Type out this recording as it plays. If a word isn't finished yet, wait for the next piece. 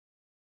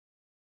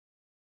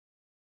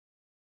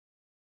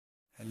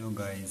Hello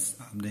guys,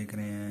 आप देख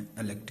रहे हैं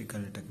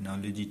इलेक्ट्रिकल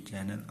टेक्नोलॉजी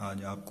चैनल।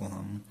 आज आपको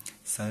हम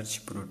सर्च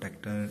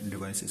प्रोटेक्टर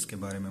डिवाइसेस के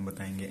बारे में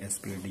बताएंगे।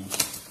 SPD,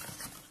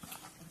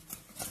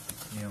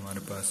 ये हमारे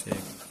पास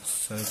एक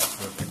सर्च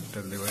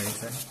प्रोटेक्टर डिवाइस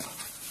है।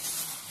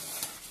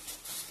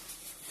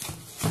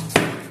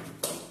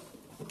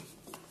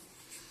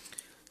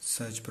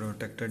 सर्च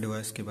प्रोटेक्टर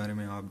डिवाइस के बारे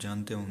में आप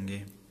जानते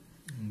होंगे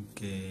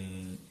कि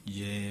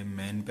ये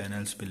मेन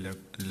पैनल्स पे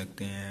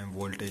लगते हैं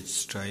वोल्टेज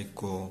स्ट्राइक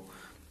को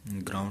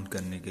ग्राउंड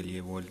करने के लिए।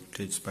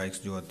 वोल्टेज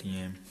स्पाइक्स जो आती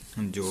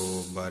हैं, जो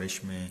बारिश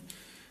में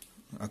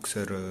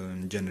अक्सर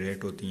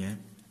जनरेट होती हैं,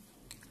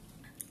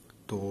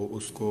 तो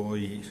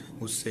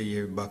उससे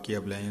ये बाकी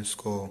अप्लायंस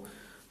को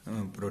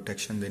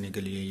प्रोटेक्शन देने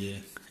के लिए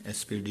ये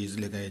SPDs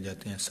लगाए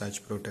जाते हैं, सर्च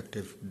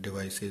प्रोटेक्टिव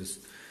डिवाइसेस।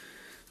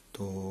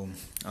 तो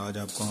आज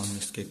आपको हम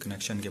इसके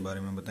कनेक्शन के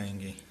बारे में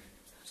बताएंगे।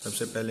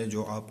 सबसे पहले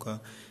जो आपका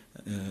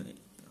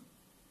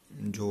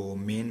जो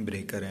मेन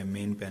ब्रेकर है,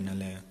 मेन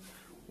पैनल है,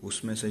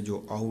 उसमें से जो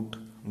आउट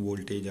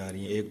वोल्टेज आ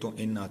रही है, एक तो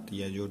इन आती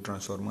है जो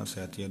ट्रांसफार्मर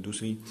से आती है,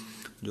 दूसरी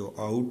जो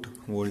आउट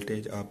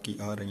वोल्टेज आपकी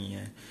आ रही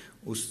है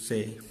उससे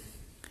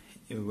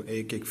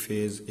एक एक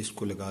फेज़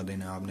इसको लगा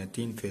देना है आपने।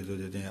 3 फेज़ हो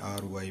जाते हैं,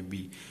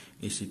 RYB।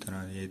 इसी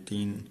तरह ये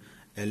 3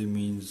 L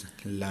मीन्स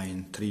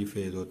लाइन, 3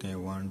 फेज़ होते हैं,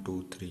 1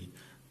 2 3।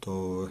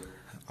 तो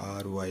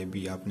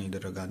RYB आपने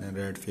इधर लगा देना,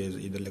 रेड फेज़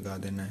इधर लगा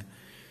देना है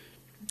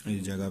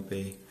इस जगह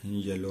पे,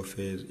 येलो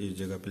फेज़ इस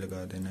जगह पे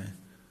लगा देना है,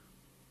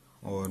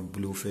 और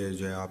ब्लू फेज़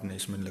जो है आपने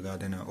इसमें लगा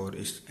देना है। और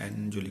इस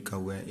N जो लिखा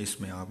हुआ है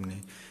इसमें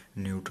आपने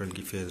न्यूट्रल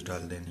की फेज़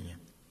डाल देनी है,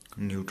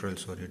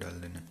 डाल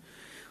देना है।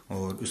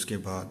 और उसके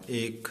बाद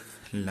एक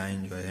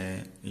लाइन जो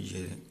है,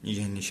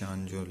 ये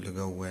निशान जो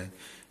लगा हुआ है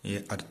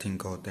ये अर्थिंग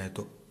का होता है,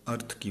 तो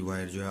अर्थ की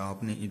वायर जो है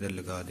आपने इधर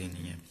लगा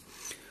देनी है।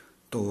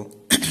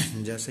 तो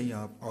जैसे ही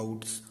आप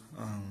आउट्स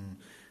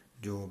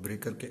जो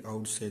ब्रेकर के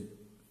आउट से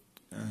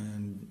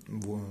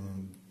वो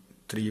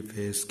 3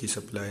 फेज़ की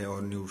सप्लाई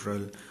और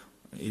न्यूट्रल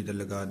इधर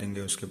लगा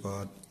देंगे, उसके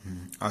बाद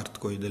अर्थ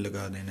को इधर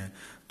लगा देना है,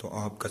 तो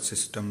आपका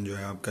सिस्टम जो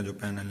है, आपका जो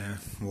पैनल है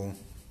वो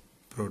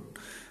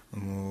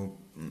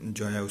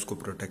जो है उसको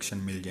प्रोटेक्शन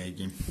मिल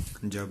जाएगी।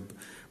 जब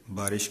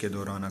बारिश के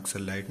दौरान अक्सर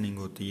लाइटनिंग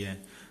होती है,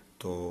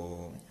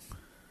 तो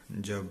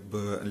जब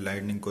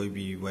लाइटनिंग कोई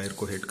भी वायर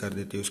को हिट कर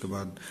देती है, उसके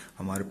बाद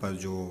हमारे पास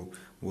जो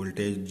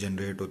वोल्टेज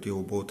जनरेट होती है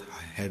वो बहुत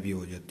हैवी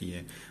हो जाती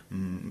है।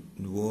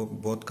 वो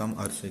बहुत कम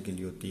अरसे के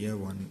लिए होती है,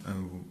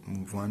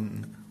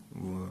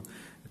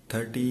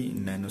 30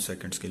 नैनो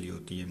सेकेंड्स के लिए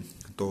होती है।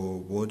 तो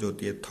वो जो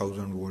होती है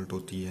 1000 वोल्ट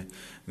होती है,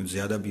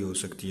 ज़्यादा भी हो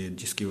सकती है,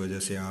 जिसकी वजह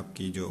से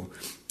आपकी जो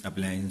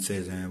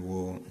अप्लायंसेज हैं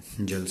वो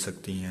जल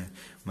सकती हैं।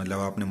 मतलब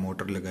आपने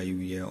मोटर लगाई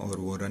हुई है और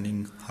वो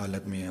रनिंग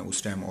हालत में है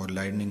उस टाइम, और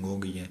लाइटनिंग हो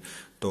गई है,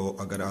 तो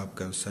अगर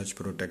आपका सर्च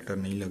प्रोटेक्टर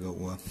नहीं लगा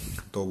हुआ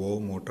तो वो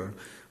मोटर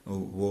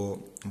वो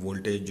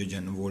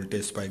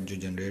वोल्टेज स्पाइक जो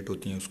जनरेट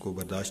होती है उसको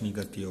बर्दाश्त नहीं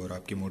करती है और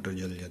आपकी मोटर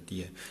जल जाती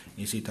है।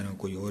 इसी तरह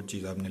कोई और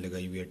चीज़ आपने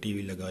लगाई हुई है,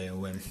 TV लगाया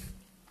हुआ है,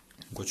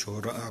 कुछ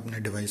और आपने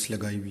डिवाइस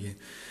लगाई हुई है,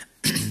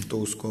 तो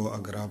उसको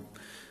अगर आप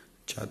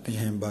चाहते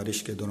हैं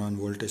बारिश के दौरान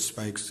वोल्टेज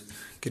स्पाइक्स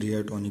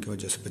क्रिएट होने की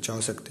वजह से बचा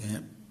सकते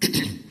हैं,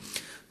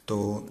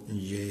 तो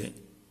ये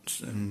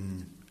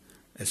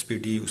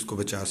SPD उसको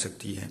बचा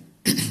सकती है।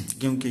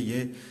 क्योंकि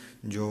ये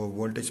जो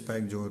वोल्टेज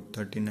स्पाइक जो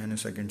 30 नैनो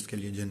सेकेंड्स के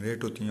लिए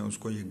जनरेट होती हैं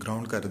उसको ये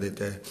ग्राउंड कर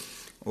देता है,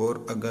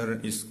 और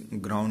अगर इस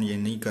ग्राउंड ये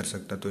नहीं कर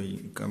सकता तो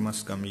कम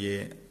से कम ये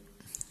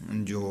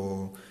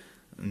जो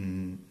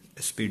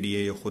SPD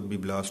है ये ख़ुद भी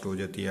ब्लास्ट हो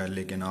जाती है,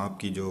 लेकिन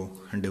आपकी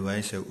जो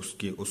डिवाइस है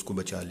उसको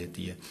बचा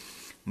लेती है।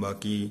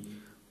 बाकी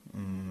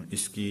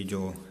इसकी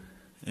जो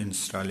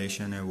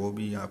इंस्टॉलेशन है वो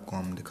भी आपको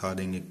हम दिखा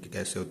देंगे कि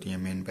कैसे होती है,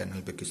 मेन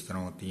पैनल पे किस तरह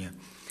होती है।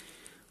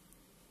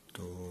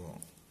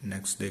 तो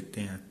नेक्स्ट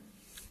देखते हैं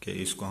कि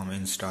इसको हम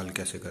इंस्टॉल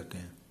कैसे करते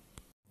हैं।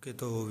 ओके,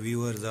 तो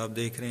व्यूअर्स आप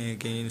देख रहे हैं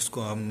कि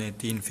इसको हमने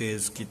 3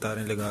 फेज़ की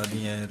तारें लगा दी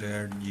हैं,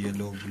 रेड,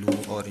 येलो, ब्लू,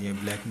 और ये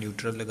ब्लैक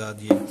न्यूट्रल लगा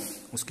दिए।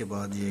 उसके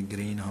बाद ये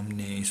ग्रीन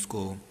हमने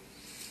इसको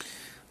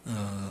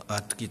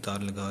अर्थ की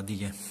तार लगा दी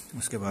है।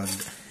 उसके बाद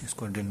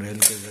इसको ड्रिल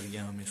के ज़रिए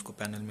हम इसको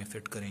पैनल में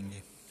फ़िट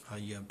करेंगे।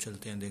 आइए अब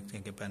चलते हैं, देखते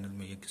हैं कि पैनल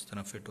में ये किस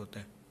तरह फ़िट होता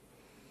है।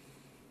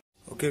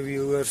 ओके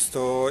व्यूअर्स,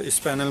 तो इस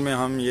पैनल में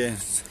हम ये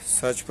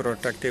सर्च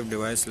प्रोटेक्टिव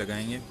डिवाइस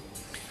लगाएंगे।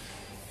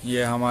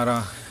 ये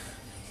हमारा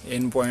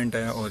इन पॉइंट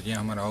है और ये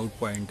हमारा आउट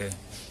पॉइंट है।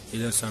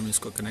 इधर से हम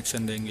इसको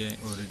कनेक्शन देंगे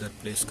और इधर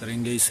प्लेस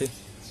करेंगे इसे।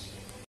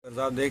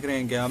 आप देख रहे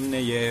हैं कि हमने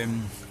ये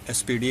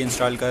SPD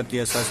इंस्टॉल कर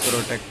दिया, सर्च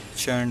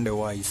प्रोटेक्शन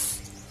डिवाइस।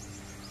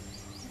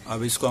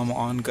 अब इसको हम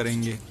ऑन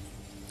करेंगे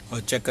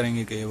और चेक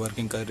करेंगे कि ये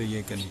वर्किंग कर रही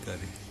है कि नहीं कर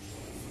रही।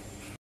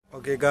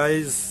 ओके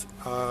गाइस,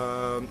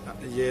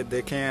 ये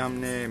देखें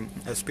हमने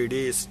SPD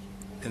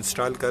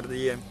इंस्टॉल कर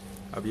दी है।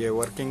 अब ये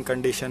वर्किंग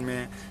कंडीशन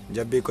में,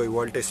 जब भी कोई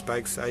वोल्टेज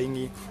स्पाइक्स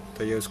आएंगी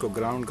तो ये उसको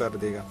ग्राउंड कर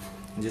देगा,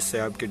 जिससे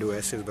आपकी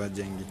डिवाइसेस बच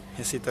जाएंगी।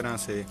 इसी तरह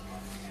से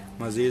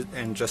मज़ीद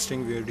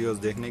इंटरेस्टिंग वीडियोस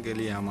देखने के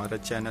लिए हमारा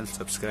चैनल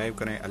सब्सक्राइब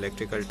करें,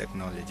 electrical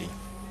technology.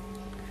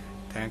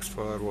 Thanks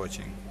for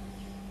watching.